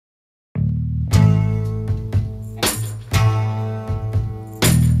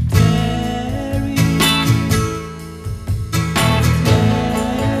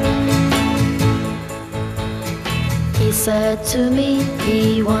said to me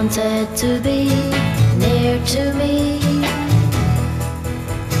he wanted to be near to me.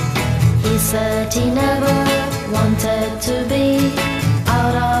 He said he never wanted to be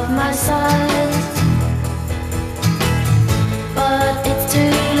out of my sight. But it's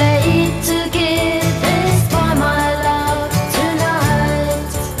too late to give this boy my love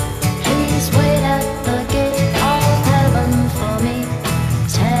tonight. Please wait at the gate of heaven for me,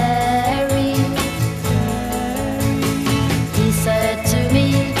 Terry. He said to me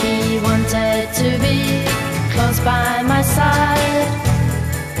he wanted to be close by my side.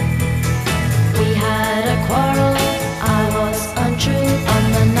 We had a quarrel, I was untrue on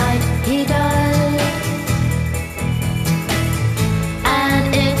the night he died. And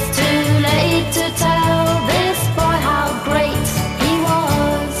it's too late to tell this boy how great he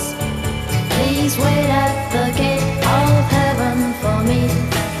was. Please wait at the gate of heaven for me,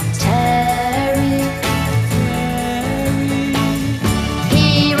 Terry.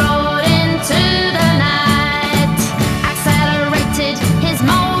 He rode into the night, accelerated his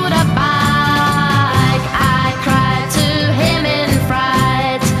motorbike. I cried to him in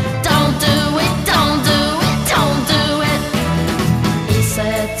fright, don't do it, don't do it, don't do it. He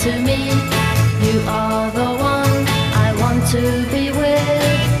said to me, you are the one I want to be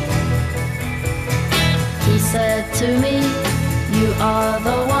with. He said to me, you are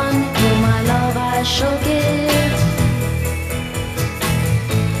the one whom my love I shall give.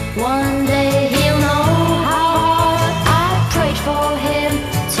 One